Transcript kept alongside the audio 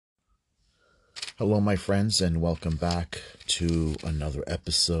Hello, my friends, and welcome back to another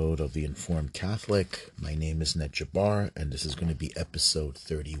episode of The Informed Catholic. My name is Ned Jabbar, and this is going to be episode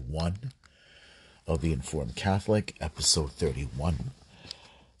 31 of The Informed Catholic, episode 31.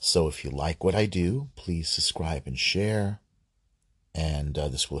 So if you like what I do, please subscribe and share, and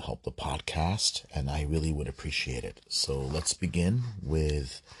this will help the podcast, and I really would appreciate it. So let's begin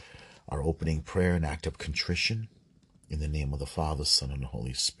with our opening prayer and act of contrition. In the name of the Father, Son, and the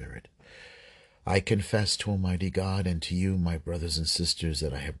Holy Spirit. I confess to Almighty God and to you, my brothers and sisters,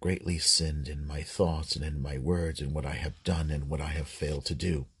 that I have greatly sinned in my thoughts and in my words, in what I have done and what I have failed to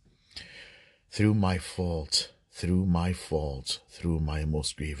do. Through my most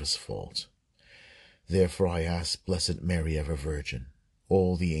grievous fault. Therefore I ask Blessed Mary, ever Virgin,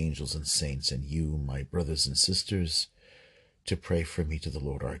 all the angels and saints, and you, my brothers and sisters, to pray for me to the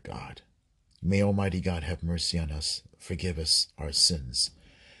Lord our God. May Almighty God have mercy on us, forgive us our sins,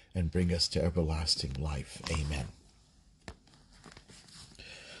 and bring us to everlasting life. Amen.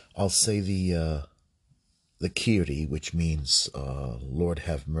 I'll say the Kyrie, which means Lord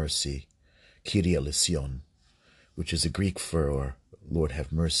have mercy, Kyrie eleison, which is a Greek for Lord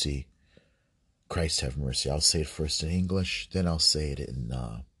have mercy, Christ have mercy. I'll say it first in English, then I'll say it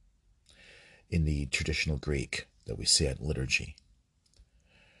in the traditional Greek that we say at liturgy.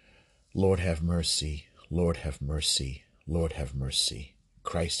 Lord have mercy, Lord have mercy, Lord have mercy.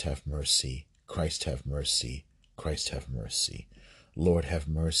 Christ have mercy, Christ have mercy, Christ have mercy. Lord have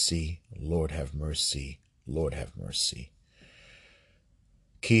mercy, Lord have mercy, Lord have mercy.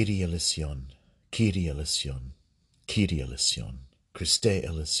 Kyrie eleison, Kyrie eleison, Kyrie eleison. Christe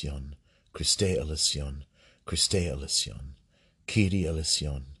eleison, Christe eleison, Christe eleison. Kyrie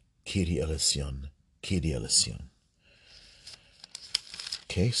eleison, Kyrie eleison, Kyrie eleison.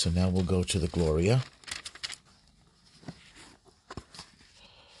 Okay, so now we'll go to the Gloria.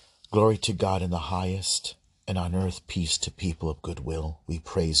 Glory to God in the highest, and on earth peace to people of good will. We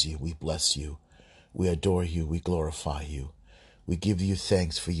praise you, we bless you, we adore you, we glorify you. We give you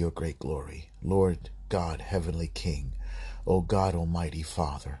thanks for your great glory. Lord God, Heavenly King, O God, Almighty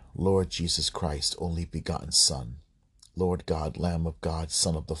Father, Lord Jesus Christ, only begotten Son, Lord God, Lamb of God,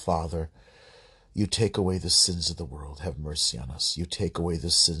 Son of the Father, you take away the sins of the world. Have mercy on us. You take away the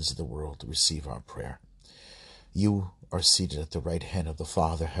sins of the world. Receive our prayer. You are seated at the right hand of the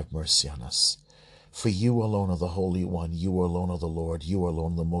Father. Have mercy on us. For you alone are the Holy One. You alone are the Lord. You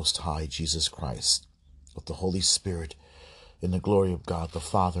alone the Most High, Jesus Christ. With the Holy Spirit, in the glory of God the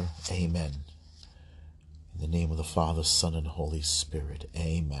Father. Amen. In the name of the Father, Son, and Holy Spirit.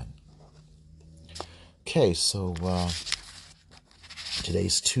 Amen. Okay, so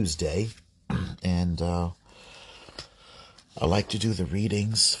today's Tuesday. And I like to do the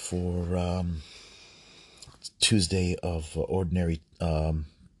readings for Tuesday of ordinary,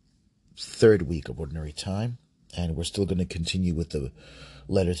 third week of ordinary time. And we're still going to continue with the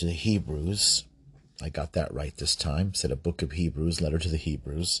letter to the Hebrews. I got that right this time. Said a book of Hebrews, letter to the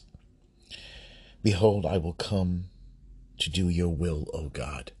Hebrews. Behold, I will come to do your will, O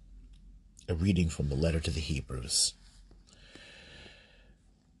God. A reading from the letter to the Hebrews.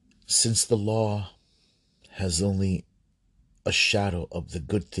 Since the law has only a shadow of the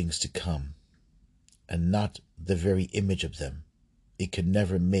good things to come, and not the very image of them, it can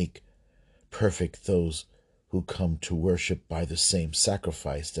never make perfect those who come to worship by the same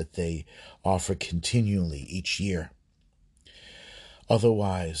sacrifice that they offer continually each year.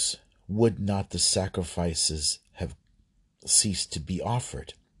 Otherwise, would not the sacrifices have ceased to be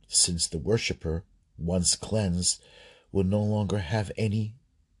offered, since the worshipper, once cleansed, will no longer have any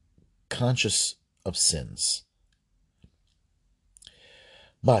conscience of sins?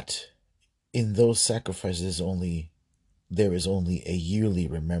 But in those sacrifices there is only a yearly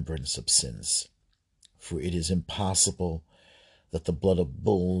remembrance of sins, for it is impossible that the blood of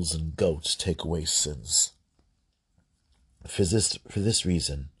bulls and goats take away sins. For this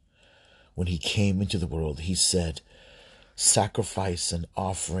reason, when he came into the world, he said, sacrifice and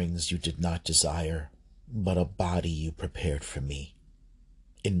offerings you did not desire, but a body you prepared for me.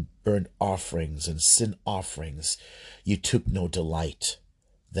 In burnt offerings and sin offerings you took no delight.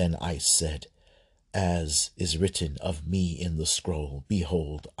 Then I said, as is written of me in the scroll,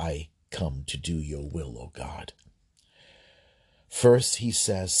 behold, I come to do your will, O God. First he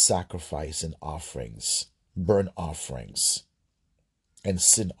says sacrifice and offerings, burnt offerings, and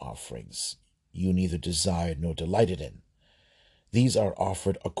sin offerings you neither desired nor delighted in. These are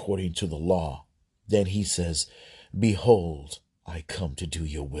offered according to the law. Then he says, behold, I come to do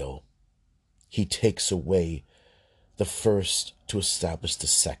your will. He takes away the first to establish the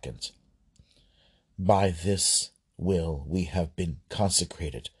second. By this will we have been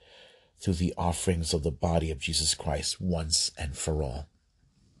consecrated through the offerings of the body of Jesus Christ once and for all.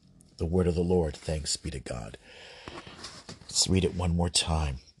 The word of the Lord, thanks be to God. Let's read it one more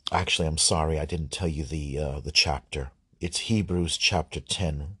time. Actually, I'm sorry, I didn't tell you the chapter. It's Hebrews chapter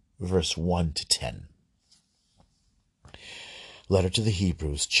 10, verse 1 to 10. Letter to the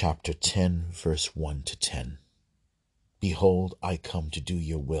Hebrews chapter 10, verse 1 to 10. Behold, I come to do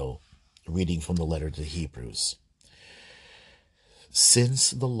your will. Reading from the letter to the Hebrews.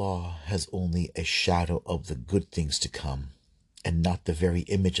 Since the law has only a shadow of the good things to come, and not the very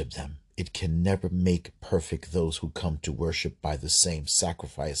image of them, it can never make perfect those who come to worship by the same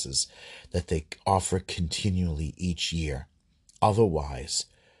sacrifices that they offer continually each year. Otherwise,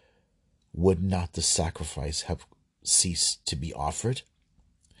 would not the sacrifice have ceased to be offered?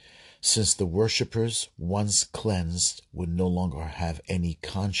 Since the worshippers, once cleansed, would no longer have any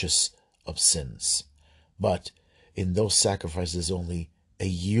conscience of sins, but in those sacrifices only a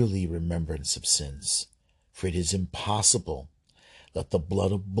yearly remembrance of sins. For it is impossible that the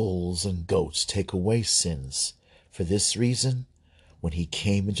blood of bulls and goats take away sins. For this reason, when he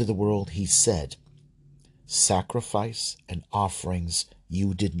came into the world, he said, Sacrifice and offerings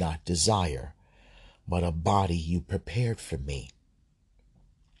you did not desire, but a body you prepared for me.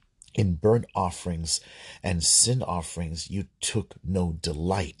 In burnt offerings and sin offerings you took no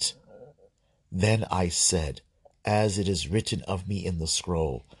delight. Then I said, as it is written of me in the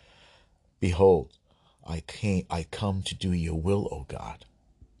scroll, Behold, I come to do your will, O God.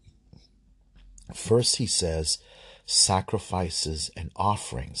 First he says, sacrifices and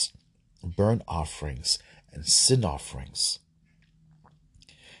offerings, burnt offerings and sin offerings,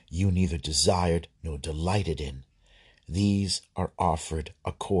 you neither desired nor delighted in. These are offered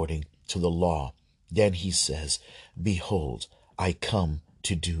according to the law. Then he says, Behold, I come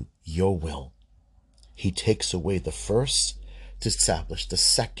to do your will. He takes away the first to establish the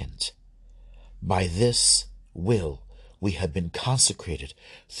second. By this will we have been consecrated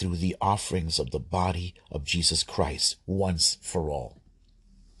through the offerings of the body of Jesus Christ once for all.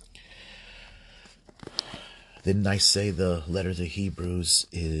 Didn't I say the letter to Hebrews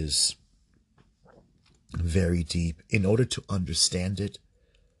is very deep? In order to understand it,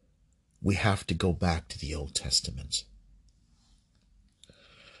 we have to go back to the Old Testament.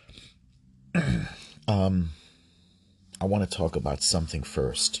 I want to talk about something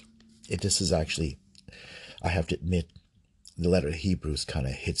first. This is actually, I have to admit, the letter to Hebrews kind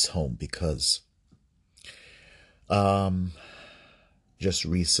of hits home because just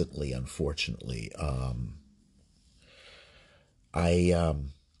recently, unfortunately,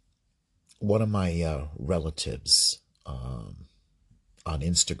 one of my relatives on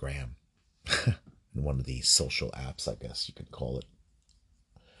Instagram, one of the social apps, I guess you could call it,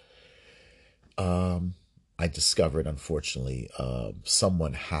 I discovered, unfortunately,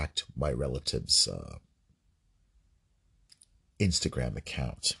 someone hacked my relative's Instagram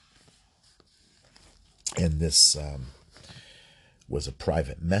account. And this was a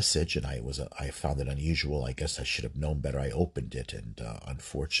private message, and I found it unusual. I guess I should have known better. I opened it, and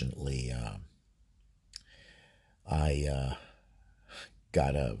unfortunately, I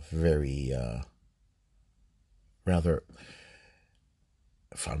got a very rather,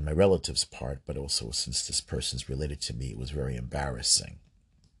 on my relative's part, but also since this person's related to me, it was very embarrassing.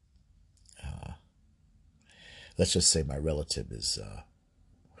 Let's just say my relative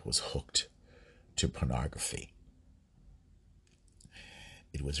was hooked to pornography.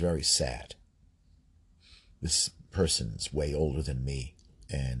 It was very sad. This person's way older than me,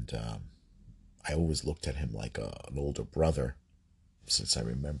 and I always looked at him like an older brother, since I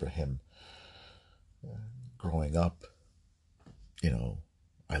remember him growing up.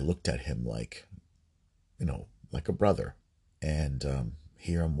 I looked at him like a brother. And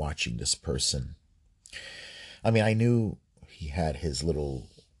here I'm watching this person. I mean, I knew he had his little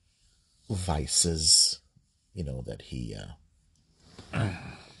vices, that he,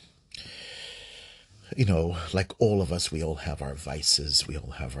 like all of us, we all have our vices. We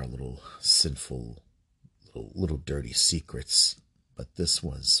all have our little sinful, little dirty secrets. But this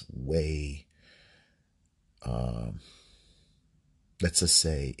was way, let's just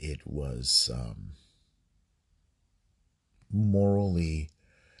say it was morally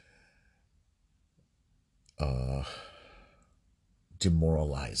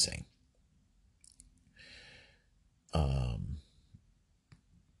demoralizing.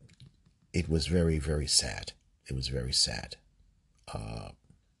 It was very, very sad. It was very sad.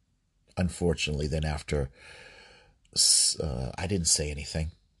 Unfortunately, then after, I didn't say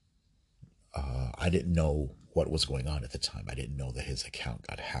anything. I didn't know what was going on at the time. I didn't know that his account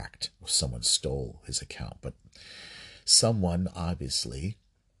got hacked or someone stole his account. But someone, obviously,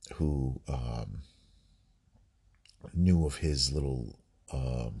 who knew of his little,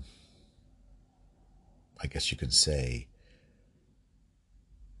 I guess you could say,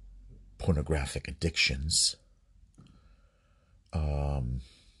 pornographic addictions,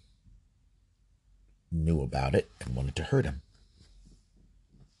 knew about it and wanted to hurt him,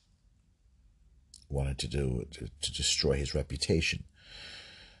 wanted to destroy his reputation.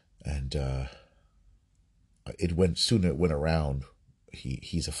 And it went around.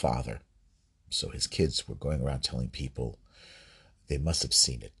 He's a father, so his kids were going around telling people. They must have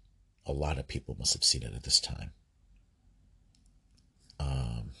seen it. A lot of people must have seen it at this time.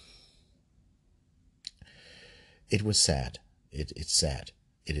 It was sad. It's sad.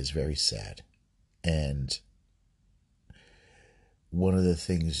 It is very sad. And one of the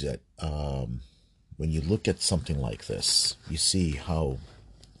things that, when you look at something like this, you see how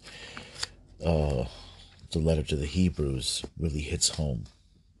the letter to the Hebrews really hits home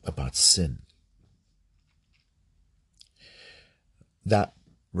about sin. That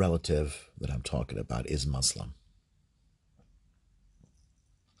relative that I'm talking about is Muslim.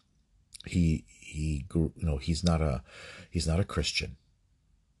 He grew, he's not a Christian.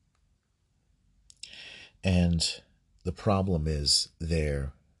 And the problem is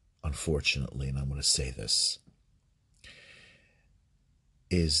there, unfortunately, and I'm going to say this,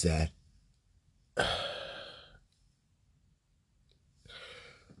 is that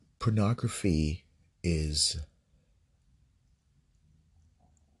pornography is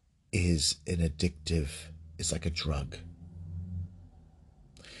an addictive, it's like a drug.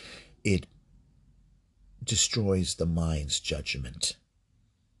 It destroys the mind's judgment.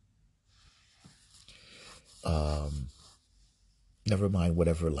 Never mind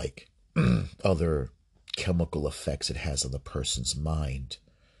whatever like other chemical effects it has on the person's mind.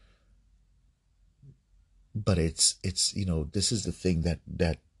 But it's this is the thing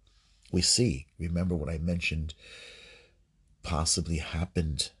that we see. Remember what I mentioned possibly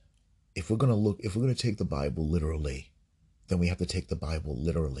happened. If we're going to take the Bible literally, then we have to take the Bible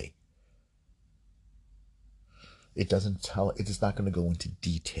literally. It is not going to go into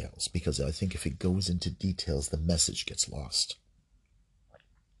details, because I think if it goes into details, the message gets lost.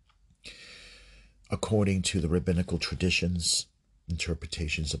 According to the rabbinical traditions,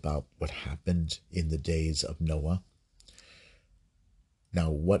 interpretations about what happened in the days of Noah. Now,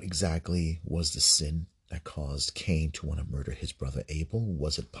 what exactly was the sin that caused Cain to want to murder his brother Abel?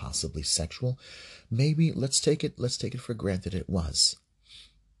 Was it possibly sexual? Maybe. Let's take it for granted it was.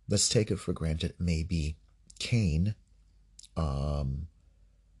 Let's take it for granted maybe Cain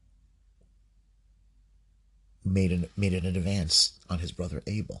made an advance on his brother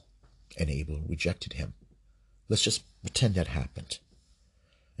Abel, and Abel rejected him. Let's just pretend that happened.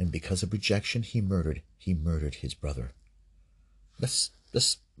 And because of rejection, he murdered his brother. That's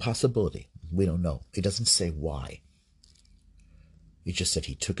possibility. We don't know. It doesn't say why. It just said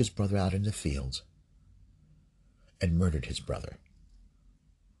he took his brother out in the field and murdered his brother.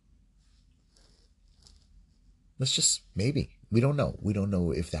 Let's just, maybe. We don't know. We don't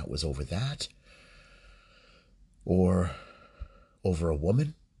know if that was over that or over a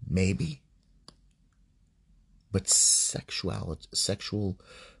woman. Maybe. But sexual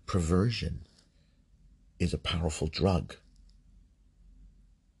perversion is a powerful drug.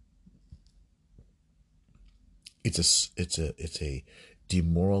 It's a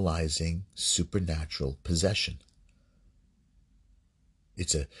demoralizing supernatural possession.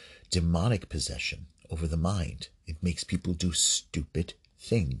 It's a demonic possession over the mind. It makes people do stupid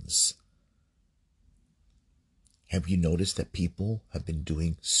things. Have you noticed that people have been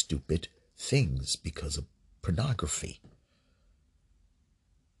doing stupid things because of pornography?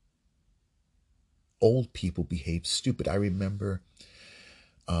 Old people behave stupid. I remember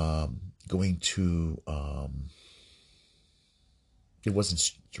going to, it wasn't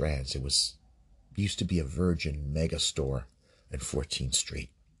Strands, it used to be a Virgin mega store in 14th Street.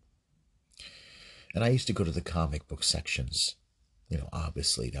 And I used to go to the comic book sections.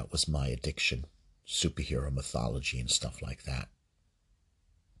 Obviously that was my addiction, superhero mythology and stuff like that.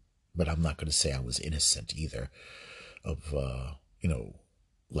 But I'm not going to say I was innocent either of,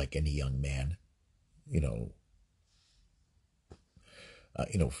 like any young man, you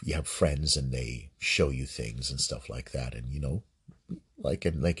have friends and they show you things and stuff like that. And,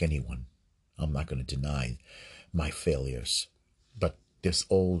 like anyone, I'm not going to deny my failures. But this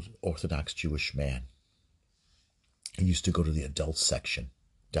old Orthodox Jewish man, he used to go to the adult section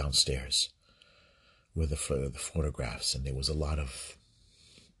downstairs with the photographs, and there was a lot of,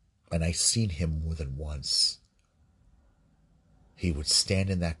 and I seen him more than once. He would stand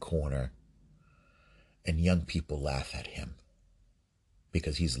in that corner and young people laugh at him.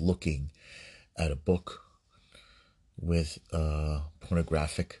 because he's looking at a book with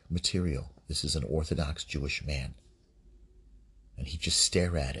pornographic material. This is an Orthodox Jewish man. And he just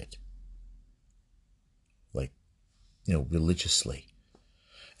stare at it, like, religiously.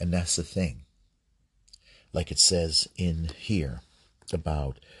 And that's the thing. Like it says in here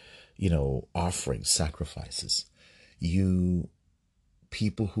about, offering sacrifices.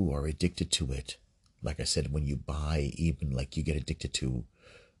 People who are addicted to it, like I said, when you buy, even like you get addicted to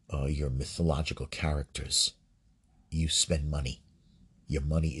your mythological characters, you spend money. Your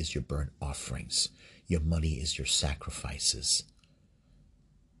money is your burnt offerings. Your money is your sacrifices.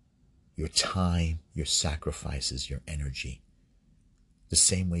 Your time, your sacrifices, your energy. The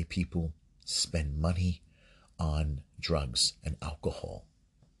same way people spend money on drugs and alcohol.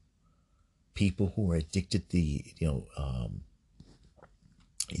 People who are addicted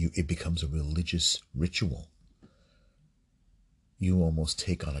it becomes a religious ritual. You almost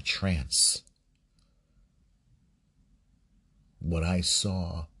take on a trance. What I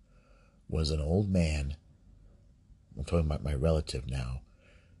saw was an old man, I'm talking about my relative now,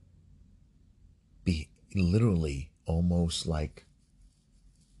 be literally almost like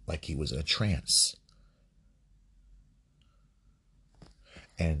he was in a trance.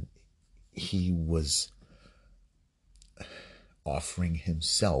 And he was offering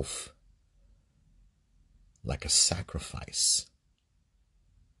himself like a sacrifice,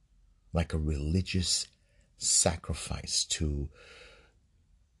 like a religious sacrifice to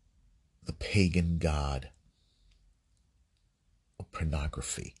the pagan god of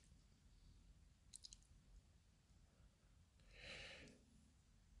pornography.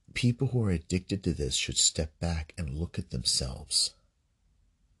 People who are addicted to this should step back and look at themselves.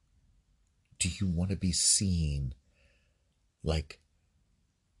 Do you want to be seen like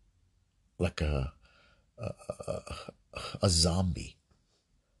a zombie,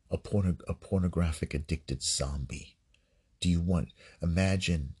 a pornographic addicted zombie? Do you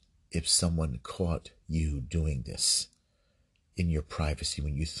imagine if someone caught you doing this in your privacy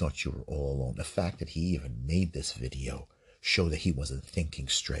when you thought you were all alone? The fact that he even made this video showed that he wasn't thinking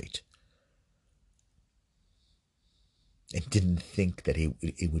straight and didn't think that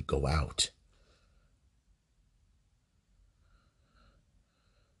it would go out.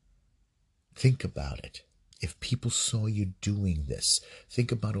 Think about it. If people saw you doing this,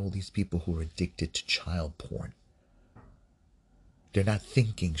 think about all these people who are addicted to child porn. They're not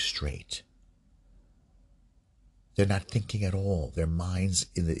thinking straight. They're not thinking at all. Their minds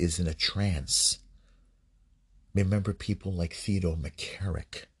is in a trance. Remember people like Theodore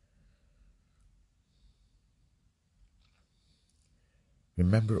McCarrick.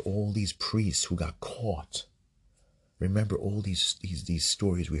 Remember all these priests who got caught. Remember all these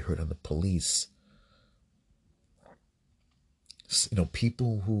stories we heard on the police.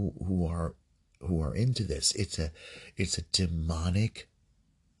 People who are into this. It's a demonic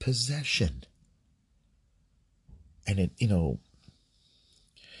possession. And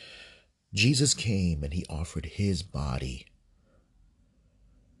Jesus came and he offered his body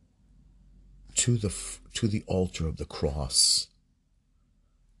to the altar of the cross.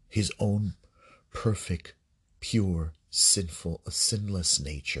 His own perfect, pure, sinless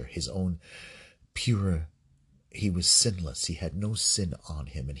nature. His own pure, he was sinless. He had no sin on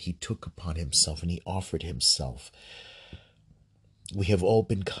him, and he took upon himself and he offered himself. We have all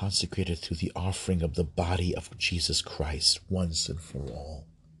been consecrated through the offering of the body of Jesus Christ once and for all.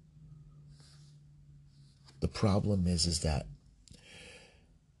 The problem is that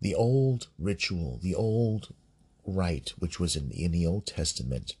the old ritual, the old rite, which was in the Old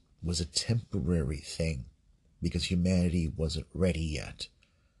Testament, was a temporary thing because humanity wasn't ready yet.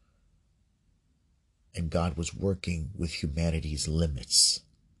 And God was working with humanity's limits,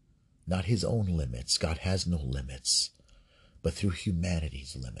 not his own limits. God has no limits, but through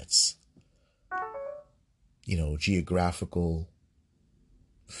humanity's limits. Geographical,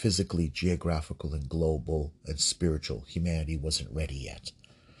 physically, geographical, and global and spiritual. Humanity wasn't ready yet.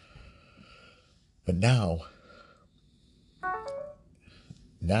 But now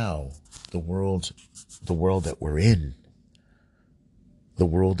the world that we're in,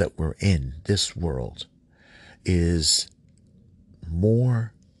 this world is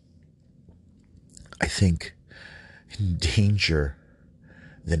more, I think, in danger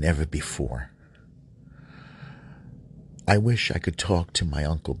than ever before. I wish I could talk to my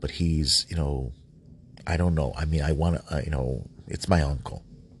uncle, but he's, I don't know. I mean, I want to, it's my uncle.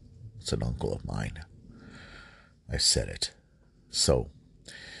 It's an uncle of mine. I said it. So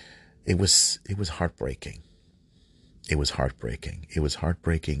it was heartbreaking. It was heartbreaking. It was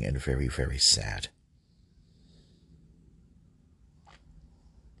heartbreaking and very, very sad.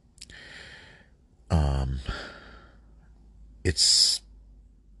 it's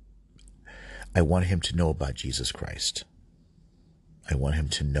I want him to know about Jesus Christ. I want him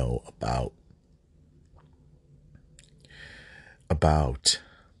to know about about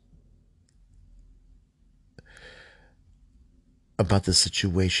the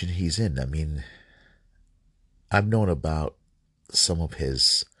situation he's in. I mean, I've known about some of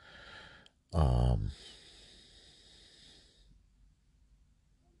his I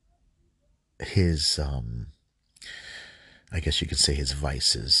guess you could say his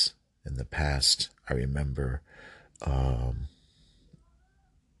vices in the past. I remember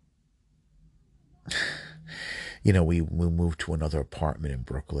we moved to another apartment in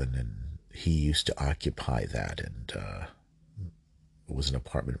Brooklyn, and he used to occupy that, and it was an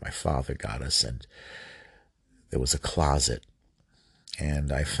apartment my father got us, and there was a closet,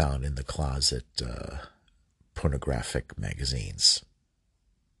 and I found in the closet pornographic magazines.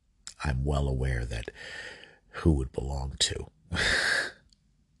 I'm well aware that who would belong to.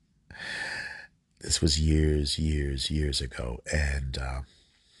 This was years ago, and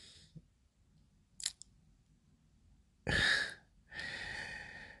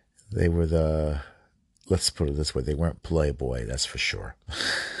they were let's put it this way, they weren't Playboy, that's for sure.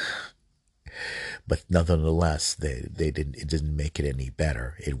 But nonetheless, it didn't make it any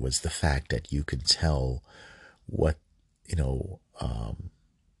better. It was the fact that you can tell what, and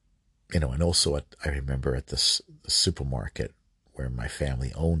also I remember at the supermarket where my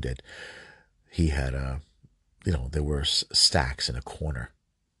family owned it, he had there were stacks in a corner,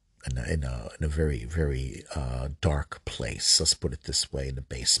 in a very very dark place. Let's put it this way, in the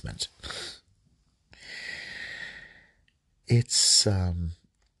basement. It's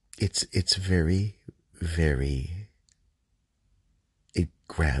very very. It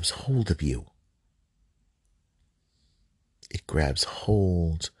grabs hold of you. It grabs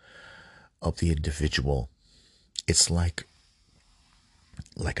hold of the individual. It's like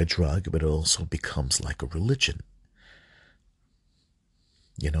a drug, but it also becomes like a religion.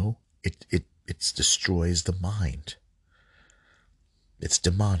 It destroys the mind. It's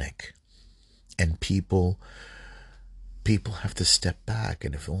demonic, and people have to step back,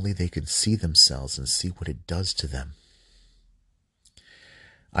 and if only they could see themselves and see what it does to them.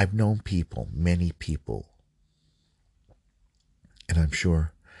 I've known people, many people, and I'm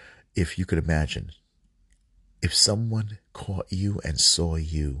sure if you could imagine, if someone caught you and saw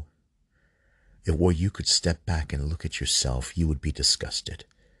you, or you could step back and look at yourself, you would be disgusted.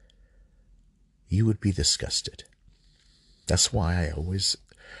 You would be disgusted. That's why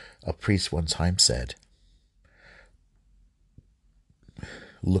a priest one time said,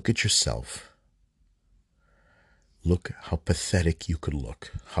 look at yourself. Look how pathetic you could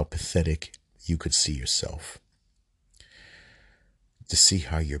look, how pathetic you could see yourself, to see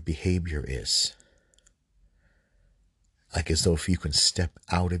how your behavior is. Like as though if you can step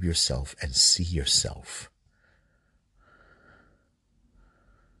out of yourself and see yourself,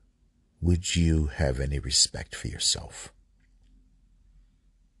 would you have any respect for yourself?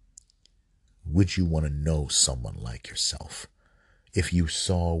 Would you want to know someone like yourself if you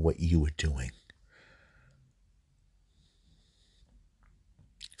saw what you were doing?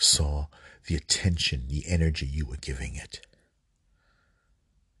 Saw the attention, the energy you were giving it.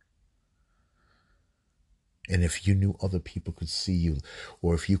 And if you knew other people could see you,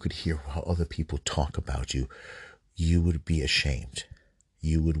 or if you could hear how other people talk about you, you would be ashamed.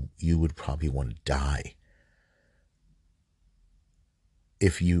 You would probably want to die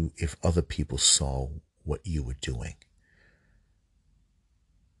if other people saw what you were doing.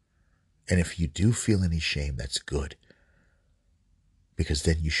 And if you do feel any shame, that's good, because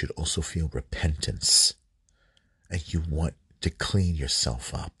then you should also feel repentance, and you want to clean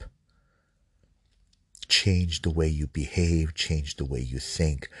yourself up. Change the way you behave, change the way you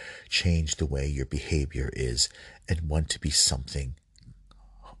think, change the way your behavior is, and want to be something,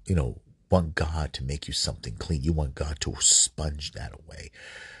 want God to make you something clean. You want God to sponge that away.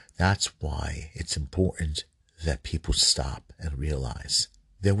 That's why it's important that people stop and realize.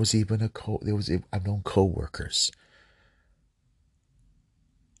 I've known co-workers,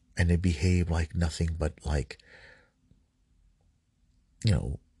 and they behave like nothing but like,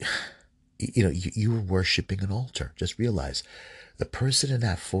 you were worshiping an altar. Just realize the person in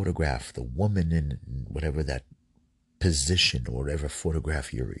that photograph, the woman in whatever that position or whatever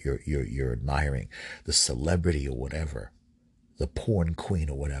photograph you're admiring, the celebrity or whatever, the porn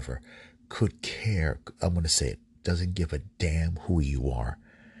queen or whatever, could care. I'm going to say it, doesn't give a damn who you are.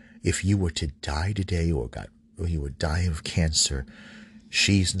 If you were to die today, or you were dying of cancer,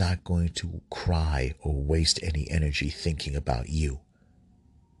 she's not going to cry or waste any energy thinking about you.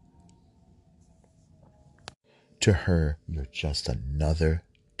 To her, you're just another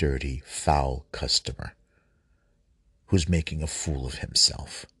dirty, foul customer who's making a fool of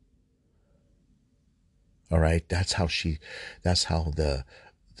himself. All right, that's how the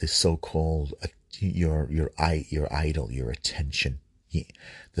so-called your idol, your attention,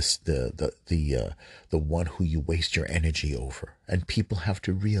 the one who you waste your energy over. And people have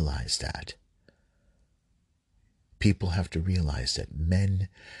to realize that. People have to realize that men,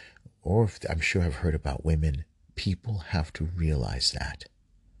 or I'm sure I've heard about women, people have to realize that.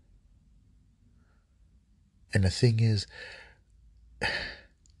 And the thing is,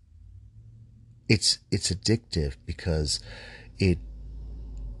 it's addictive because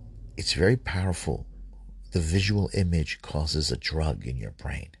it's very powerful. The visual image causes a drug in your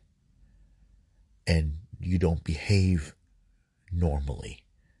brain, and you don't behave normally.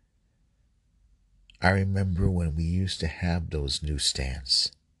 I remember when we used to have those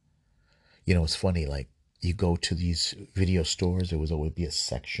newsstands. You know, it's funny, like you go to these video stores, there was always be a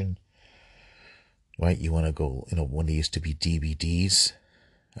section, right? You want to go, when there used to be DVDs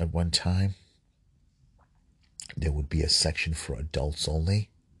at one time, there would be a section for adults only.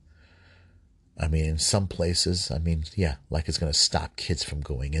 I mean, in some places, yeah, like it's going to stop kids from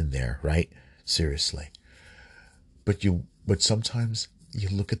going in there, right? Seriously. But sometimes you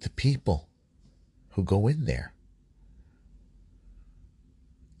look at the people who go in there.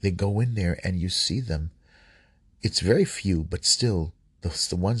 They go in there and you see them. It's very few, but still,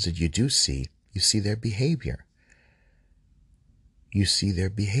 the ones that you do see, you see their behavior. You see their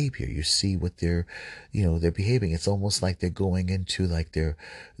behavior. You see what they're behaving. It's almost like they're going into like their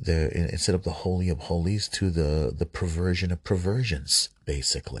instead of the holy of holies to the perversion of perversions,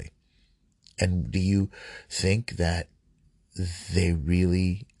 basically. And do you think that they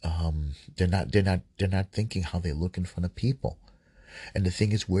really they're not thinking how they look in front of people? And the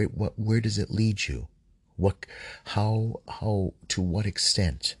thing is, where does it lead you? How to what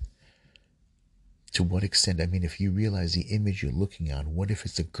extent? To what extent? I mean, if you realize the image you're looking on, what if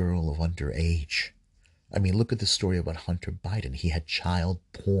it's a girl of underage? I mean, look at the story about Hunter Biden. He had child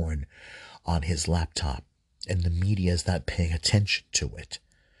porn on his laptop, and the media is not paying attention to it.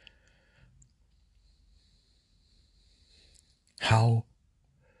 How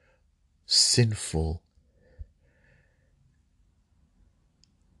sinful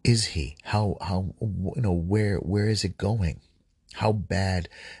is he? How where is it going? How bad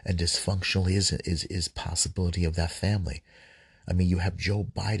and dysfunctional is possibility of that family? I mean, you have Joe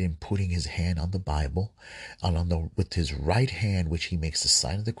Biden putting his hand on the Bible, and with his right hand, which he makes the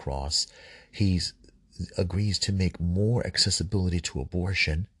sign of the cross, he agrees to make more accessibility to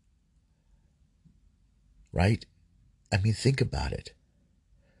abortion. Right? I mean, think about it.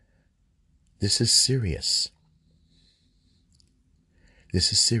 This is serious.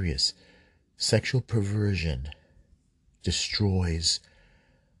 This is serious. Sexual perversion destroys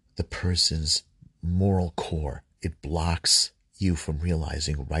the person's moral core. It blocks you from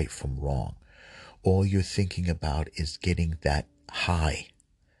realizing right from wrong. All you're thinking about is getting that high,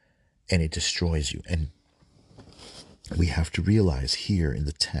 and it destroys you. And we have to realize here in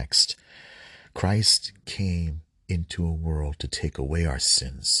the text, Christ came into a world to take away our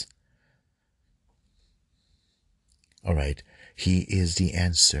sins. All right, he is the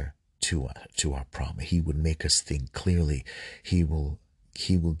answer to our problem. He would make us think clearly. He will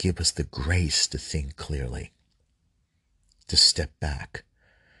give us the grace to think clearly, to step back.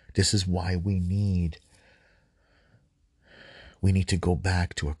 This is why we need to go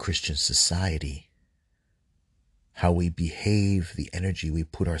back to a Christian society. How we behave, the energy we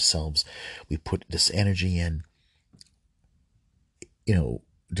put this energy in,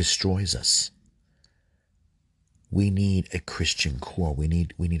 destroys us. We need a Christian core. We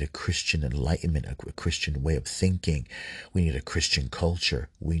need a Christian enlightenment, a Christian way of thinking. We need a Christian culture.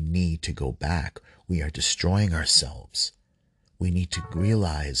 We need to go back. We are destroying ourselves. We need to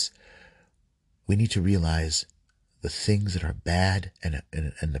realize the things that are bad and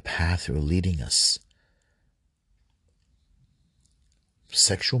the path they're leading us.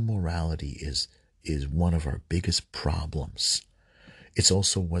 Sexual morality is one of our biggest problems. It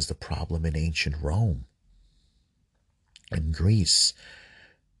also was the problem in ancient Rome and Greece.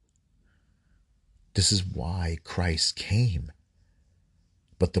 This is why Christ came.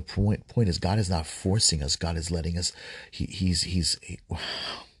 But the point is, God is not forcing us. God is letting us. He's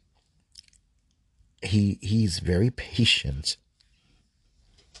very patient.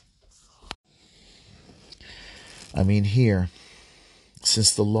 I mean, here,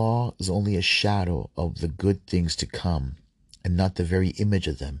 since the law is only a shadow of the good things to come, and not the very image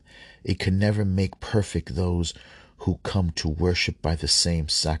of them, it can never make perfect those who come to worship by the same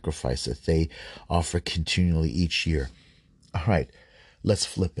sacrifice that they offer continually each year. All right, let's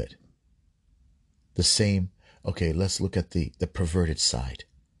flip it. The same, okay, let's look at the perverted side.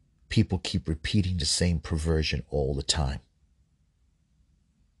 People keep repeating the same perversion all the time.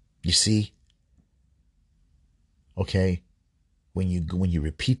 You see? Okay? When you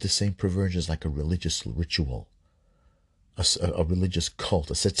repeat the same perversion, it's like a religious ritual, a religious cult,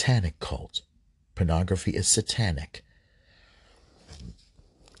 a satanic cult. Pornography is satanic.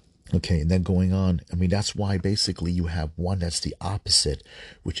 Okay, and then going on, I mean, that's why basically you have one that's the opposite,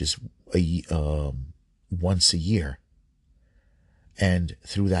 which is once a year. And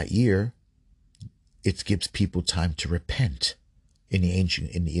through that year, it gives people time to repent in the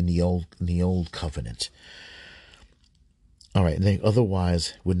ancient, in the old covenant. All right, and then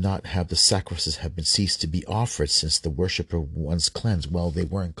otherwise would not have the sacrifices have been ceased to be offered, since the worshiper once cleansed. Well, they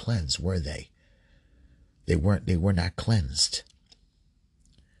weren't cleansed, were they? They were not cleansed.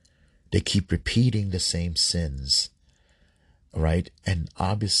 They keep repeating the same sins. All right, and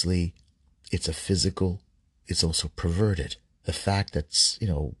obviously it's a physical, it's also perverted. The fact that,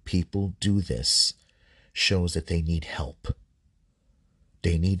 people do this shows that they need help.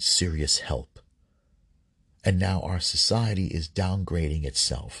 They need serious help. And now our society is downgrading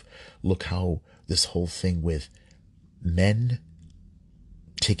itself. Look how this whole thing with men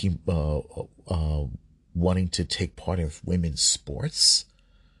taking, wanting to take part in women's sports,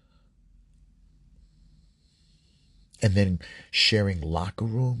 and then sharing locker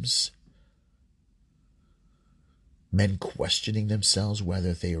rooms, men questioning themselves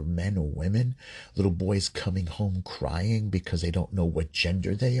whether they are men or women, little boys coming home crying because they don't know what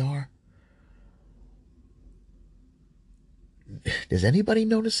gender they are. Is anybody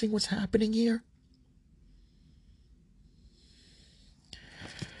noticing what's happening here?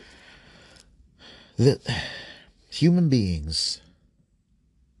 The human beings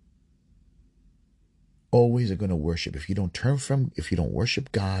always are going to worship. If you don't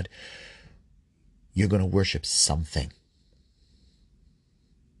worship God, you're going to worship something.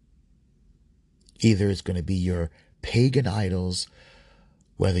 Either it's going to be your pagan idols,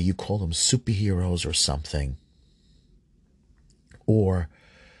 whether you call them superheroes or something, or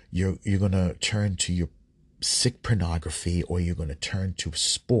you're going to turn to your sick pornography, or you're going to turn to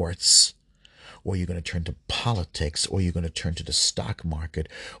sports, or you're going to turn to politics, or you're going to turn to the stock market,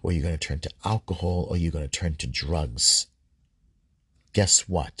 or you're going to turn to alcohol, or you're going to turn to drugs. Guess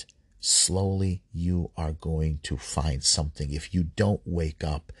what? Slowly you are going to find something if you don't wake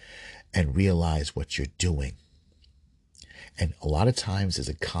up and realize what you're doing. And a lot of times there's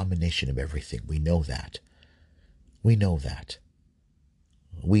a combination of everything. We know that. We know that.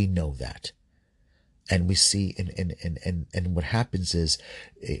 We know that. And we see, and what happens is,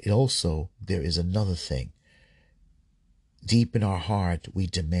 it also, there is another thing. Deep in our heart, we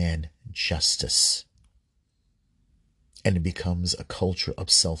demand justice. And it becomes a culture of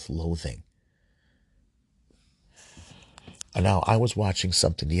self-loathing. And now, I was watching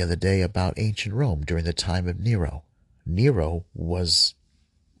something the other day about ancient Rome during the time of Nero. Nero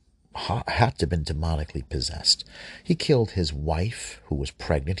had to have been demonically possessed. He killed his wife, who was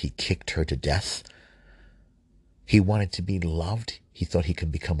pregnant. He kicked her to death. He wanted to be loved. He thought he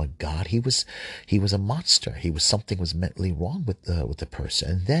could become a god. He was a monster. Something was mentally wrong with the person.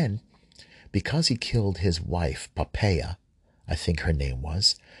 And then, because he killed his wife, Poppaea, I think her name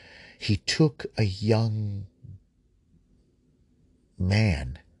was, he took a young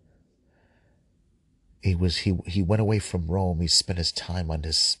man. He went away from Rome. He spent his time on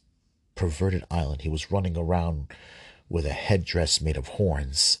this perverted island. He was running around with a headdress made of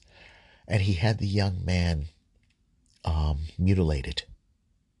horns, and he had the young man mutilated.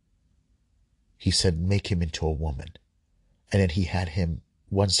 He said, make him into a woman. And then he had him,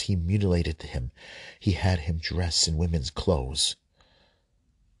 once he mutilated him, he had him dress in women's clothes,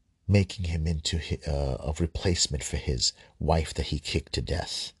 making him into a replacement for his wife that he kicked to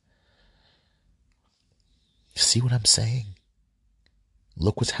death. See what I'm saying?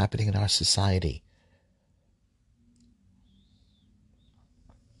 Look what's happening in our society.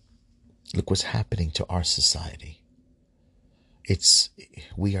 Look what's happening to our society.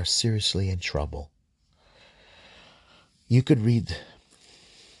 We are seriously in trouble. You could read,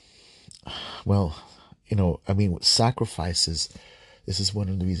 sacrifices. This is one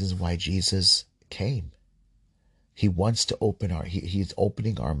of the reasons why Jesus came. He wants to open he's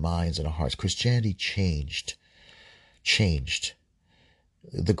opening our minds and our hearts. Christianity changed.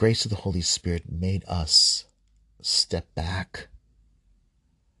 The grace of the Holy Spirit made us step back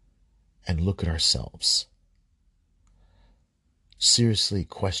and look at ourselves. seriously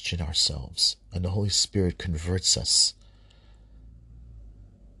question ourselves and the Holy Spirit converts us.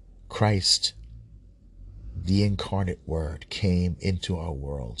 Christ, the incarnate Word, came into our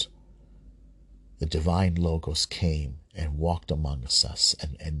world. The divine Logos came and walked amongst us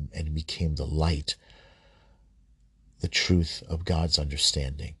and became the light, the truth of God's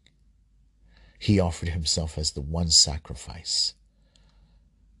understanding. He offered himself as the one sacrifice.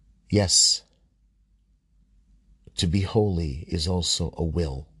 Yes, to be holy is also a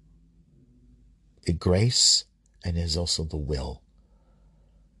will, a grace, and is also the will.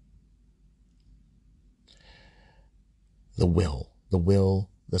 The will,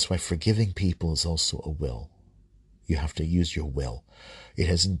 that's why forgiving people is also a will. You have to use your will. It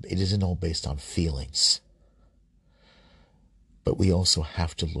isn't all based on feelings. But we also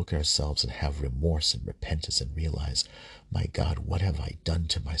have to look at ourselves and have remorse and repentance and realize, my God, what have I done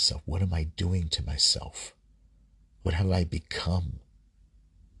to myself? What am I doing to myself? What have I become?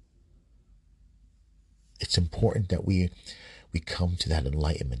 It's important that we come to that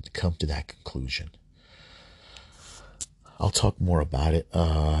enlightenment, come to that conclusion. I'll talk more about it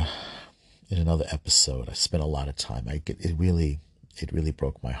in another episode. I spent a lot of time. It really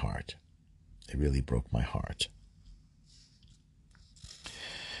broke my heart. It really broke my heart.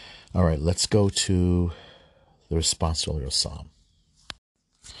 All right, let's go to the responsorial psalm.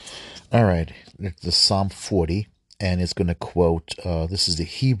 All right, the Psalm 40, and it's going to quote, this is the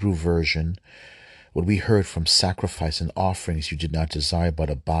Hebrew version. What we heard from sacrifice and offerings you did not desire,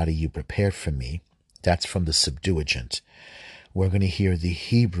 but a body you prepared for me. That's from the Septuagint. We're going to hear the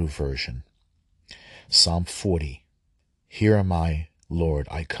Hebrew version. Psalm 40. Here am I, Lord,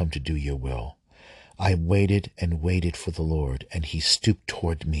 I come to do your will. I waited and waited for the Lord, and he stooped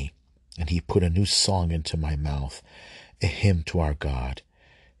toward me, and he put a new song into my mouth, a hymn to our God.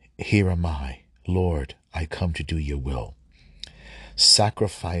 Here am I, Lord, I come to do your will.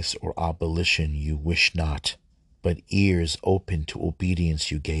 Sacrifice or abolition you wish not, but ears open to obedience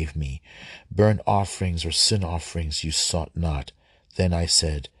you gave me. Burnt offerings or sin offerings you sought not. Then I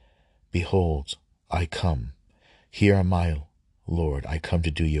said, behold, I come. Here am I, Lord, I come to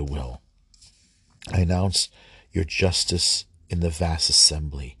do your will. I announce your justice in the vast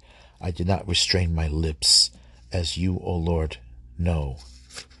assembly. I did not restrain my lips, as you, O Lord, know.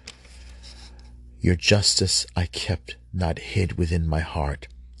 Your justice I kept not hid within my heart.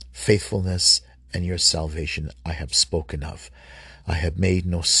 Faithfulness and your salvation I have spoken of. I have made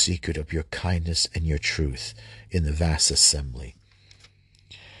no secret of your kindness and your truth in the vast assembly.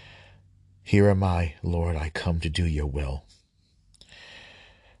 Here am I, Lord, I come to do your will.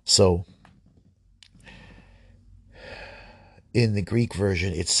 So, in the Greek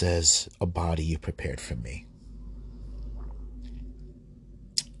version, it says, a body you prepared for me.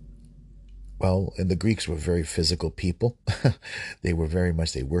 Well, and the Greeks were very physical people. They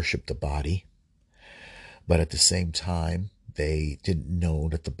worshipped the body. But at the same time, they didn't know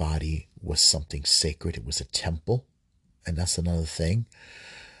that the body was something sacred. It was a temple. And that's another thing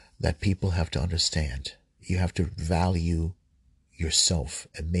that people have to understand. You have to value yourself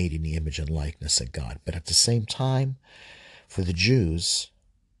and made in the image and likeness of God. But at the same time, for the Jews,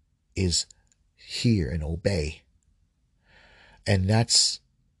 is hear and obey. And that's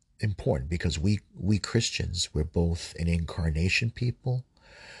important because we Christians, we're both an incarnation people,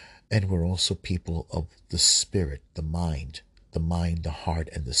 and we're also people of the spirit, the mind, the heart,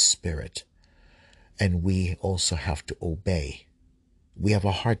 and the spirit. And we also have to obey. We have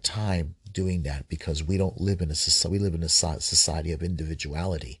a hard time doing that because we don't live in a society. We live in a society of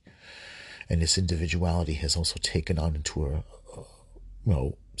individuality, and this individuality has also taken on into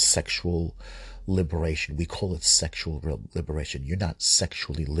a sexual liberation. We call it sexual liberation. You're not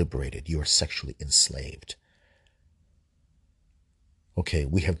sexually liberated. You are sexually enslaved. Okay,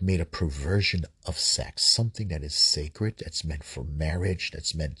 we have made a perversion of sex, something that is sacred, that's meant for marriage,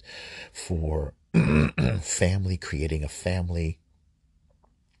 that's meant for family, creating a family,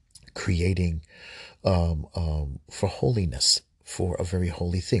 creating for holiness, for a very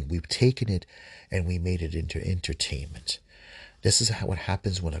holy thing. We've taken it and we made it into entertainment. This is what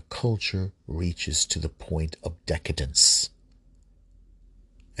happens when a culture reaches to the point of decadence.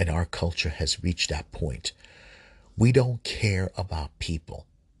 And our culture has reached that point. We don't care about people.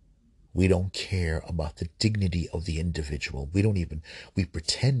 We don't care about the dignity of the individual. We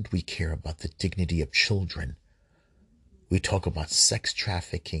pretend we care about the dignity of children. We talk about sex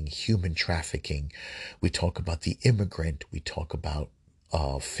trafficking, human trafficking. We talk about the immigrant. We talk about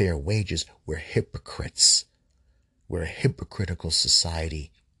fair wages. We're hypocrites. We're a hypocritical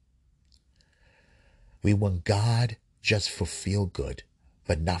society. We want God just for feel good,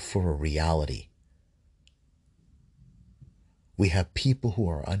 but not for a reality. We have people who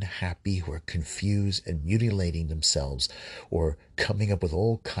are unhappy, who are confused and mutilating themselves, or coming up with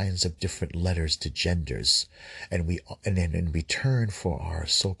all kinds of different letters to genders. And then in return for our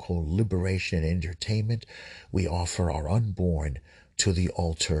so-called liberation and entertainment, we offer our unborn to the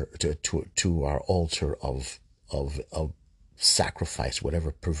altar, to our altar of sacrifice,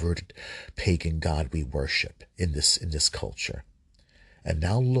 whatever perverted pagan god we worship in this culture. And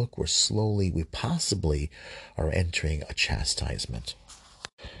now look, we possibly are entering a chastisement.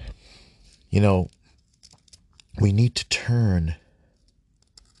 You know, we need to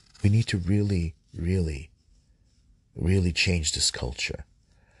really, really, really change this culture.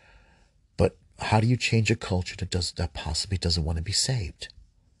 But how do you change a culture that possibly doesn't want to be saved?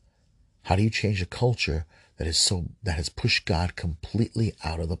 How do you change a culture that has pushed God completely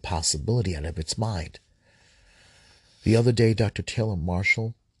out of the possibility, out of its mind? The other day, Dr. Taylor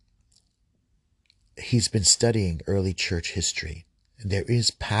Marshall, he's been studying early church history. There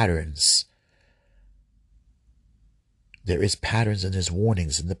is patterns. There is patterns and there's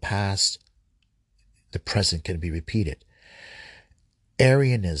warnings in the past. The present can be repeated.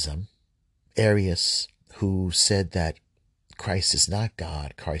 Arianism, Arius, who said that Christ is not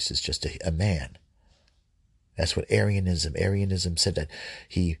God, Christ is just a man. That's what Arianism said, that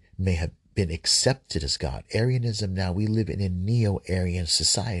he may have been accepted as God. Arianism, now we live in a neo-Arian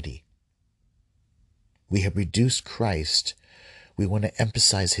society. We have reduced Christ. We want to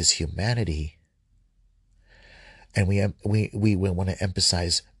emphasize his humanity. And we want to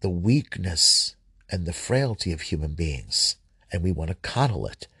emphasize the weakness and the frailty of human beings. And we want to coddle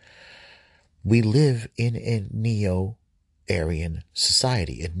it. We live in a neo-Arian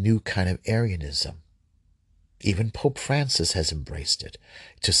society, a new kind of Arianism. Even Pope Francis has embraced it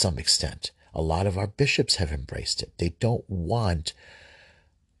to some extent. A lot of our bishops have embraced it. They don't want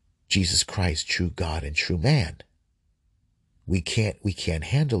Jesus Christ, true God and true man. We can't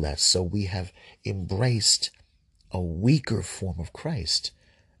handle that. So we have embraced a weaker form of Christ.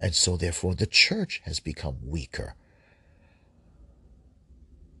 And so therefore the church has become weaker.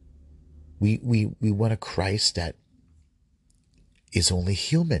 We want a Christ that is only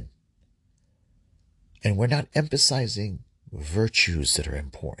human. And we're not emphasizing virtues that are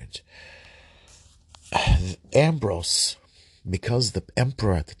important. Ambrose, because the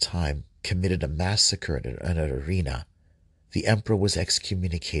emperor at the time committed a massacre in an arena, the emperor was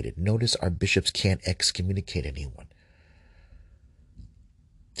excommunicated. Notice our bishops can't excommunicate anyone.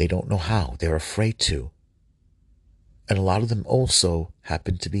 They don't know how. They're afraid to. And a lot of them also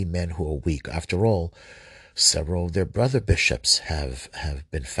happen to be men who are weak. After all, several of their brother bishops have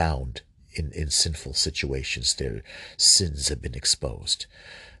been found in sinful situations. Their sins have been exposed.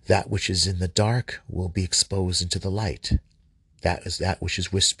 That which is in the dark will be exposed into the light. That which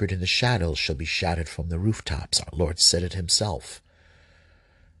is whispered in the shadows shall be shouted from the rooftops. Our Lord said it himself.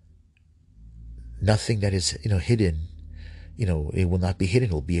 Nothing that is hidden, it will not be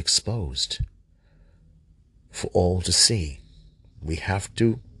hidden. It will be exposed for all to see. We have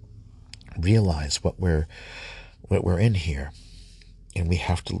to realize what we're in here, and we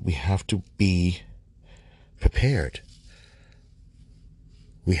have to be prepared.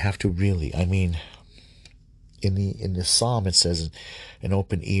 We have to really, in the psalm it says, an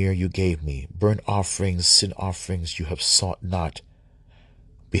open ear you gave me, burnt offerings, sin offerings you have sought not.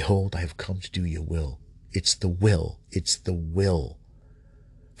 Behold, I have come to do your will. It's the will. It's the will.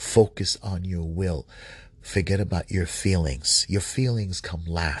 Focus on your will. Forget about your feelings. Your feelings come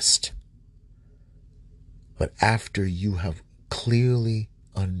last. But after you have clearly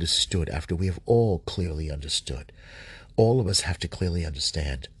understood, after we have all clearly understood, all of us have to clearly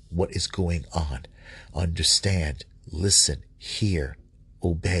understand what is going on. Understand, listen, hear,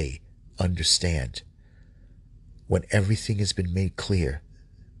 obey, understand. When everything has been made clear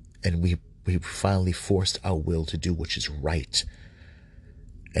and we finally forced our will to do which is right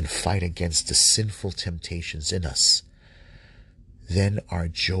and fight against the sinful temptations in us, then our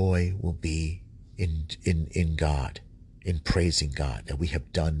joy will be in God, in praising God, that we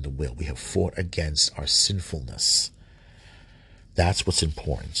have done the will. We have fought against our sinfulness. That's what's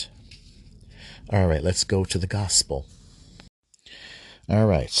important. All right, let's go to the gospel. All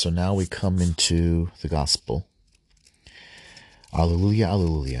right, so now we come into the gospel. Alleluia,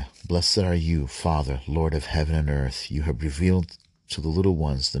 alleluia. Blessed are you, Father, Lord of heaven and earth. You have revealed to the little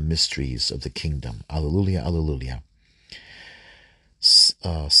ones the mysteries of the kingdom. Alleluia, alleluia.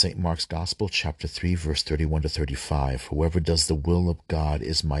 St. Mark's Gospel, chapter 3, verse 31 to 35. Whoever does the will of God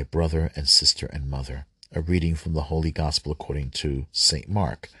is my brother and sister and mother. A reading from the Holy Gospel according to St.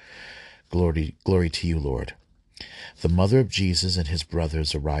 Mark. Glory to you, Lord. The mother of Jesus and his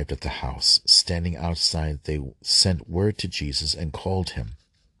brothers arrived at the house. Standing outside, they sent word to Jesus and called him.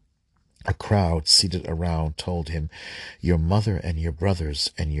 A crowd seated around told him, "Your mother and your brothers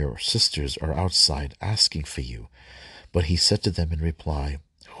and your sisters are outside asking for you." But he said to them in reply,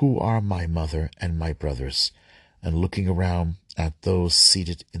 "Who are my mother and my brothers?" And looking around at those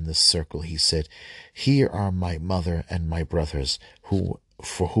seated in the circle, he said, "Here are my mother and my brothers, for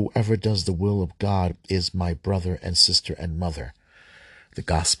whoever does the will of God is my brother and sister and mother." The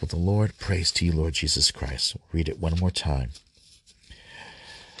Gospel of the Lord. Praise to you, Lord Jesus Christ. Read it one more time.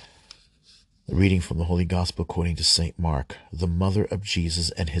 The reading from the Holy Gospel according to St. Mark. The mother of Jesus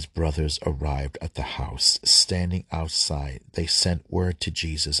and his brothers arrived at the house. Standing outside, they sent word to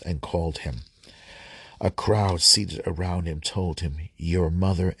Jesus and called him. A crowd seated around him told him, "Your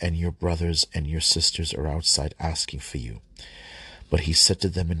mother and your brothers and your sisters are outside asking for you." But he said to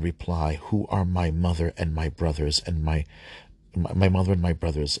them in reply, "Who are my mother and my brothers and my mother and my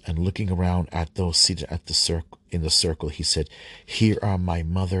brothers?" And looking around at those seated in the circle, he said, "Here are my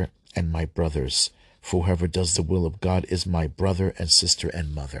mother and my brothers. For whoever does the will of God is my brother and sister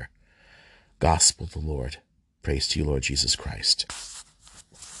and mother." Gospel of the Lord. Praise to you, Lord Jesus Christ.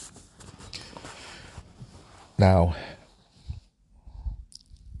 Now,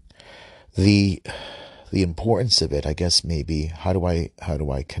 the importance of it, I guess, maybe how do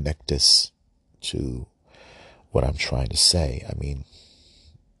I connect this to what I'm trying to say? I mean,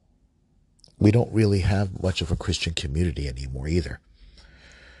 we don't really have much of a Christian community anymore either.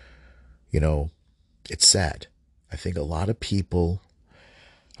 You know, it's sad. I think a lot of people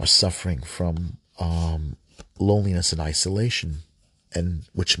are suffering from loneliness and isolation, and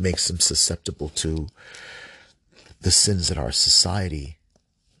which makes them susceptible to the sins that our society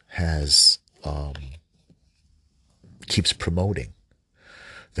has keeps promoting.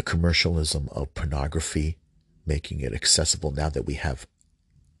 The commercialism of pornography, making it accessible now that we have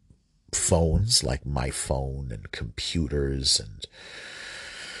phones like my phone and computers and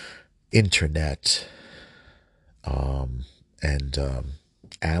internet, and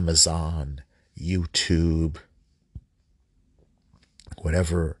Amazon, YouTube,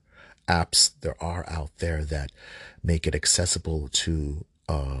 whatever apps there are out there that make it accessible to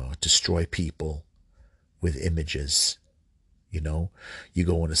destroy people with images. You know, you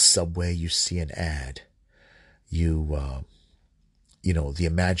go in a subway, you see an ad. You know, the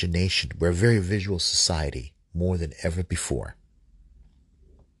imagination. We're a very visual society more than ever before.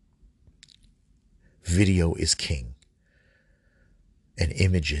 Video is king, and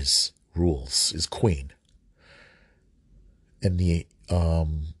images rules is queen. And they're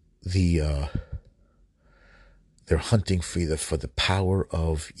hunting for the power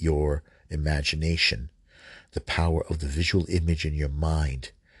of your imagination, the power of the visual image in your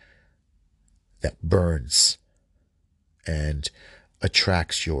mind that burns and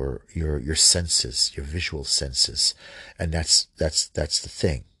attracts your senses, your visual senses. And that's the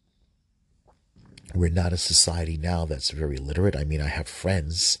thing. We're not a society now that's very literate. I mean, I have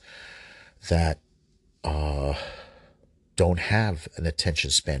friends that don't have an attention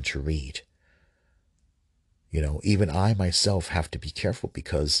span to read. You know, even I myself have to be careful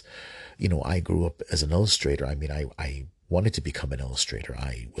because, you know, I grew up as an illustrator. I mean, I wanted to become an illustrator.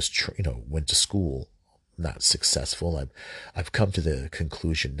 I was, went to school, not successful. I've come to the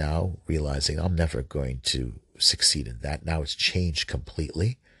conclusion now, realizing I'm never going to succeed in that. Now it's changed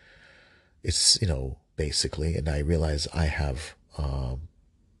completely. It's, basically, and I realize I have,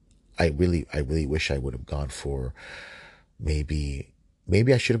 I really wish I would have gone for maybe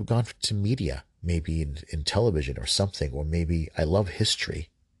I should have gone to media, maybe in television or something, or maybe I love history.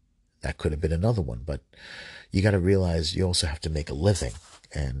 That could have been another one, but you got to realize you also have to make a living,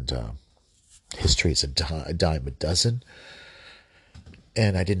 and history is a dime a dozen.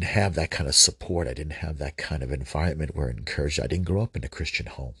 And I didn't have that kind of support. I didn't have that kind of environment where it encouraged. I didn't grow up in a Christian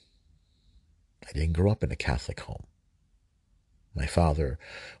home. I didn't grow up in a Catholic home. My father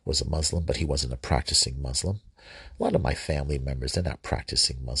was a Muslim, but he wasn't a practicing Muslim. A lot of my family members, they're not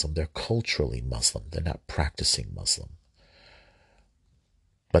practicing Muslim. They're culturally Muslim. They're not practicing Muslim.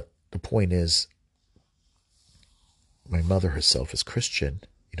 But the point is, my mother herself is Christian.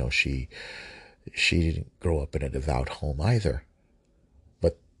 She didn't grow up in a devout home either.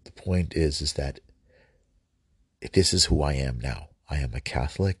 But the point is that this is who I am now. I am a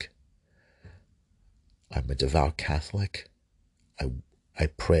Catholic. I'm a devout Catholic. I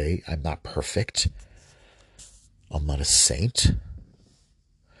pray. I'm not perfect. I'm not a saint.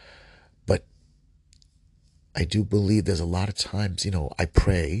 But I do believe there's a lot of times, I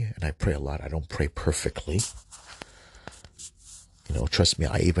pray, and I pray a lot. I don't pray perfectly. Trust me,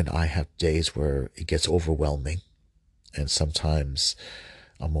 I have days where it gets overwhelming. And sometimes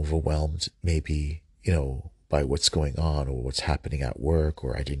I'm overwhelmed, maybe, by what's going on or what's happening at work,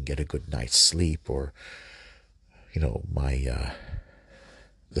 or I didn't get a good night's sleep, or, my,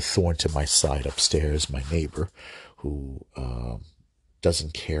 the thorn to my side upstairs, my neighbor, who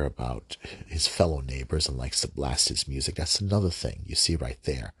doesn't care about his fellow neighbors and likes to blast his music. That's another thing you see right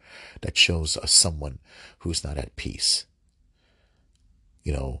there that shows us someone who's not at peace.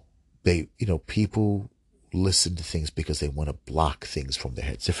 People listen to things because they want to block things from their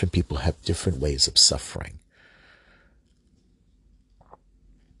heads. Different people have different ways of suffering.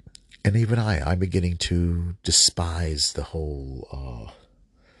 And even I'm beginning to despise the whole,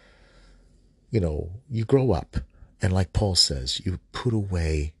 you grow up. And like Paul says, you put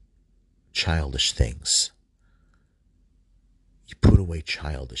away childish things. You put away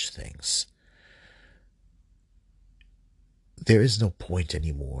childish things. There is no point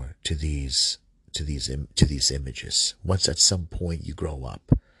anymore to these images. Once at some point you grow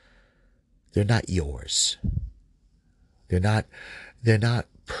up, they're not yours. They're not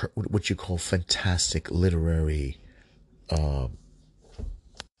what you call fantastic literary,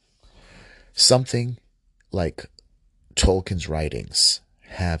 something like Tolkien's writings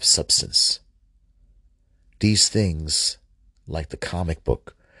have substance. These things, like the comic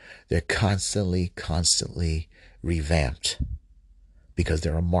book, they're constantly revamped because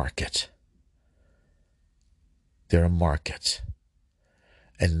they're a market. They're a market.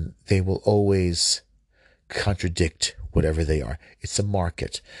 And they will always contradict whatever they are. It's a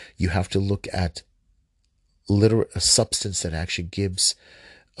market. You have to look at a substance that actually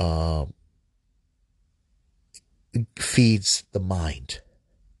feeds the mind.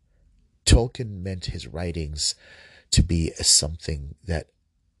 Tolkien meant his writings to be something that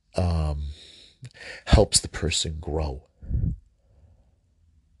helps the person grow.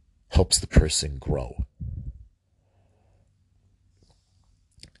 Helps the person grow.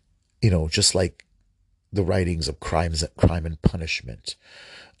 Just like the writings of Crime and Punishment,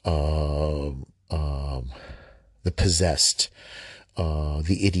 The Possessed,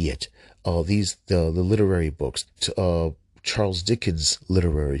 The Idiot, the literary books, Charles Dickens'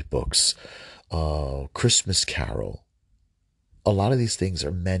 literary books, Christmas Carol. A lot of these things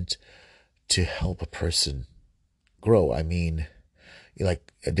are meant to help a person grow. I mean,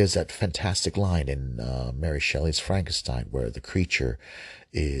 like there's that fantastic line in Mary Shelley's Frankenstein where the creature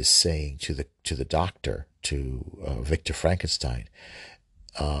is saying to the doctor, to Victor Frankenstein,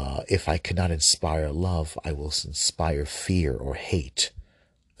 if I cannot inspire love, I will inspire fear or hate,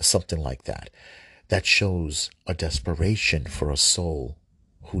 something like that. That shows a desperation for a soul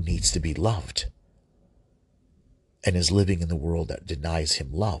who needs to be loved and is living in the world that denies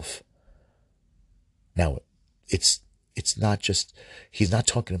him love. Now, it's not just, he's not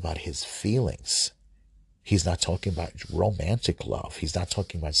talking about his feelings. He's not talking about romantic love. He's not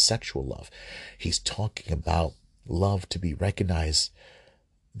talking about sexual love. He's talking about love to be recognized,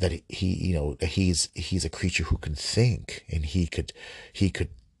 that he's a creature who can think, and he could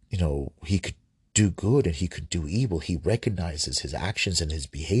do good and he could do evil. He recognizes his actions and his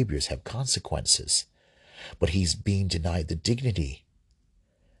behaviors have consequences, but he's being denied the dignity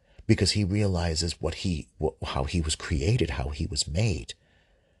because he realizes how he was created, how he was made.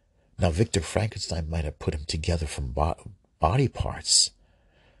 Now, Victor Frankenstein might have put him together from body parts,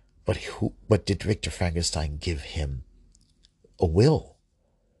 but did Victor Frankenstein give him a will?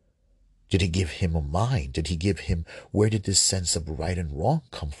 Did he give him a mind? Where did this sense of right and wrong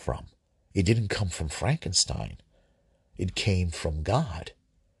come from? It didn't come from Frankenstein. It came from God.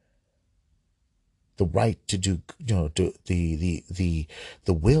 The right to do, the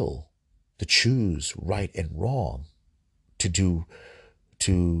will to choose right and wrong, to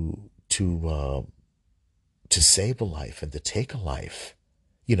save a life and to take a life,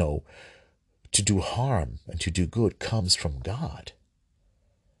 to do harm and to do good comes from God.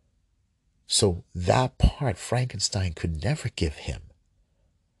 So that part Frankenstein could never give him.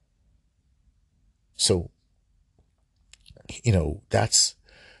 So, that's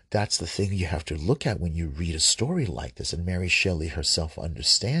the thing you have to look at when you read a story like this. And Mary Shelley herself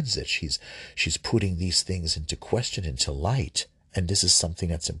understands it. She's putting these things into question, into light. And this is something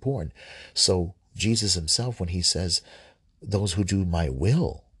that's important. So Jesus himself, when he says, those who do my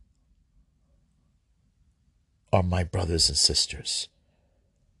will are my brothers and sisters,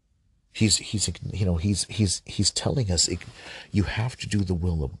 he's telling us you have to do the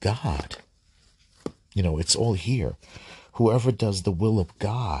will of God. It's all here. Whoever does the will of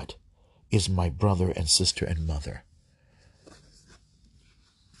God is my brother and sister and mother.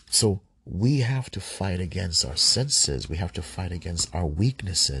 So we have to fight against our senses. We have to fight against our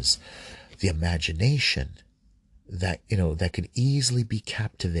weaknesses, the imagination, that, that can easily be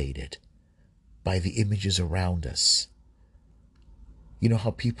captivated by the images around us. You know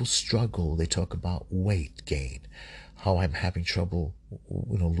how people struggle, they talk about weight gain, how I'm having trouble,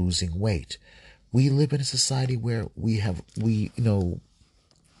 losing weight. We live in a society where we don't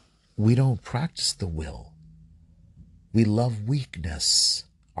practice the will. We love weakness.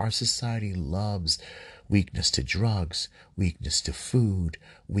 Our society loves weakness to drugs, weakness to food,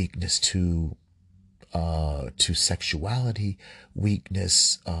 weakness to sexuality,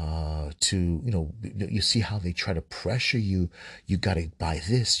 weakness to, you see how they try to pressure you. You got to buy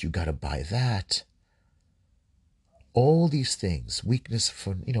this, you got to buy that. All these things, weakness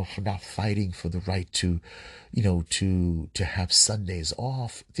for, for not fighting for the right to, to have Sundays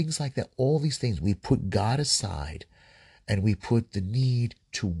off, things like that. All these things, we put God aside and we put the need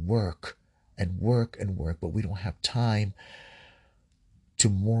to work and work and work, but we don't have time to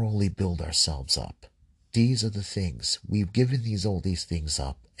morally build ourselves up. These are the things. We've given all these things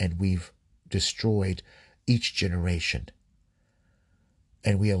up, and we've destroyed each generation.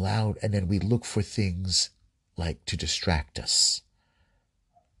 And then we look for things like to distract us.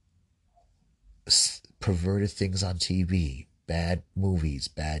 Perverted things on TV, bad movies,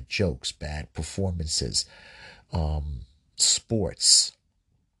 bad jokes, bad performances, sports,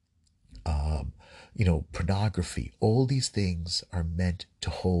 pornography. All these things are meant to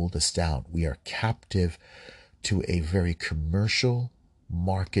hold us down. We are captive to a very commercial,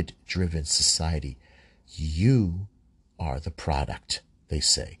 market-driven society. You are the product, they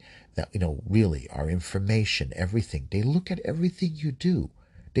say. That, really, our information, everything. They look at everything you do.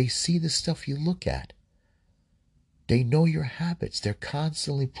 They see the stuff you look at. They know your habits. They're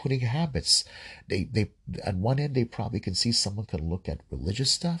constantly putting habits. They at one end, they probably can see someone can look at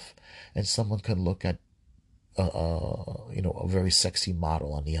religious stuff, and someone can look at a very sexy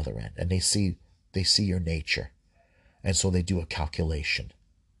model on the other end, and they see your nature, and so they do a calculation.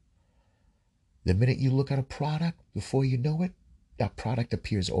 The minute you look at a product, before you know it, that product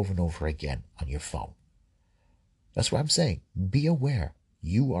appears over and over again on your phone. That's what I'm saying. Be aware.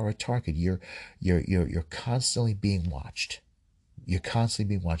 You are a target. You're constantly being watched. You're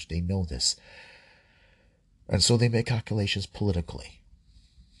constantly being watched. They know this. And so they make calculations politically.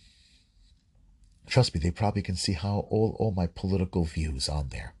 Trust me, they probably can see how all my political views on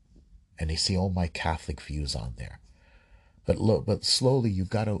there. And they see all my Catholic views on there. But slowly you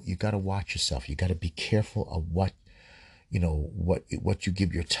gotta watch yourself. You gotta be careful of what you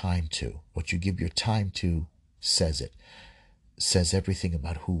give your time to. What you give your time to says everything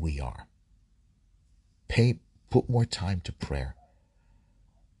about who we are. Put more time to prayer.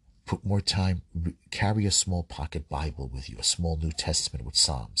 Put more time, carry a small pocket Bible with you, a small New Testament with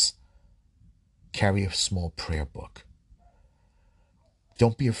Psalms. Carry a small prayer book.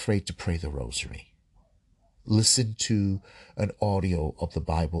 Don't be afraid to pray the rosary. Listen to an audio of the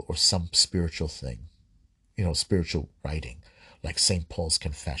Bible or some spiritual thing, spiritual writing, like St. Paul's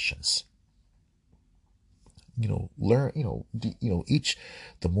Confessions. Learn,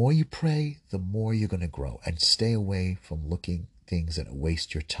 the more you pray, the more you're going to grow. And stay away from looking things that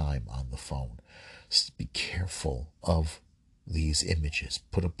waste your time on the phone. Just be careful of these images.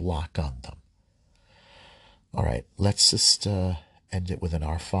 Put a block on them. All right, let's just end it with an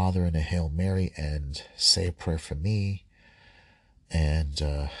Our Father and a Hail Mary and say a prayer for me. And,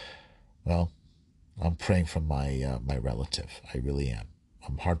 I'm praying for my relative. I really am.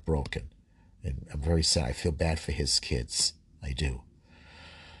 I'm heartbroken. And I'm very sad. I feel bad for his kids. I do.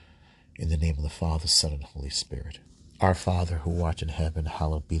 In the name of the Father, Son, and Holy Spirit. Our Father, who art in heaven,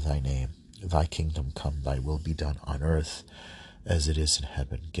 hallowed be thy name. Thy kingdom come, thy will be done on earth as it is in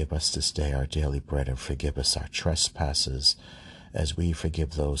heaven. Give us this day our daily bread, and forgive us our trespasses, as we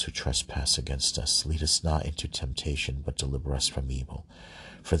forgive those who trespass against us. Lead us not into temptation, but deliver us from evil.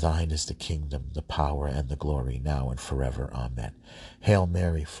 For thine is the kingdom, the power, and the glory, now and forever. Amen. Hail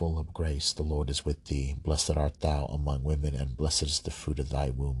Mary, full of grace, the Lord is with thee. Blessed art thou among women, and blessed is the fruit of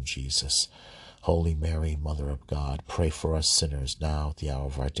thy womb, Jesus. Holy Mary, Mother of God, pray for us sinners, now at the hour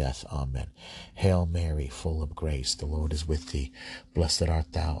of our death. Amen. Hail Mary, full of grace, the Lord is with thee. Blessed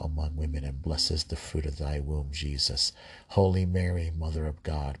art thou among women, and blessed is the fruit of thy womb, Jesus. Holy Mary, Mother of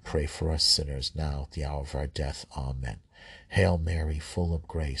God, pray for us sinners, now at the hour of our death. Amen. Hail Mary, full of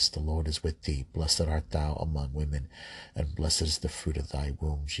grace, the Lord is with thee. Blessed art thou among women, and blessed is the fruit of thy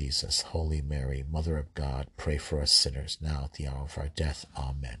womb, Jesus. Holy Mary, Mother of God, pray for us sinners, now at the hour of our death.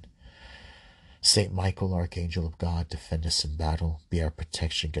 Amen. Saint Michael, Archangel of God, defend us in battle. Be our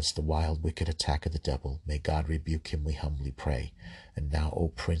protection against the wild, wicked attack of the devil. May God rebuke him, we humbly pray. And now, O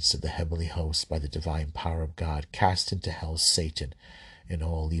Prince of the heavenly host, by the divine power of God, cast into hell Satan and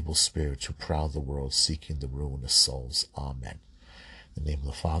all evil spirits who prowl the world seeking the ruin of souls. Amen. In the name of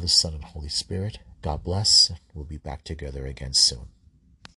the Father, Son, and Holy Spirit, God bless. We'll be back together again soon.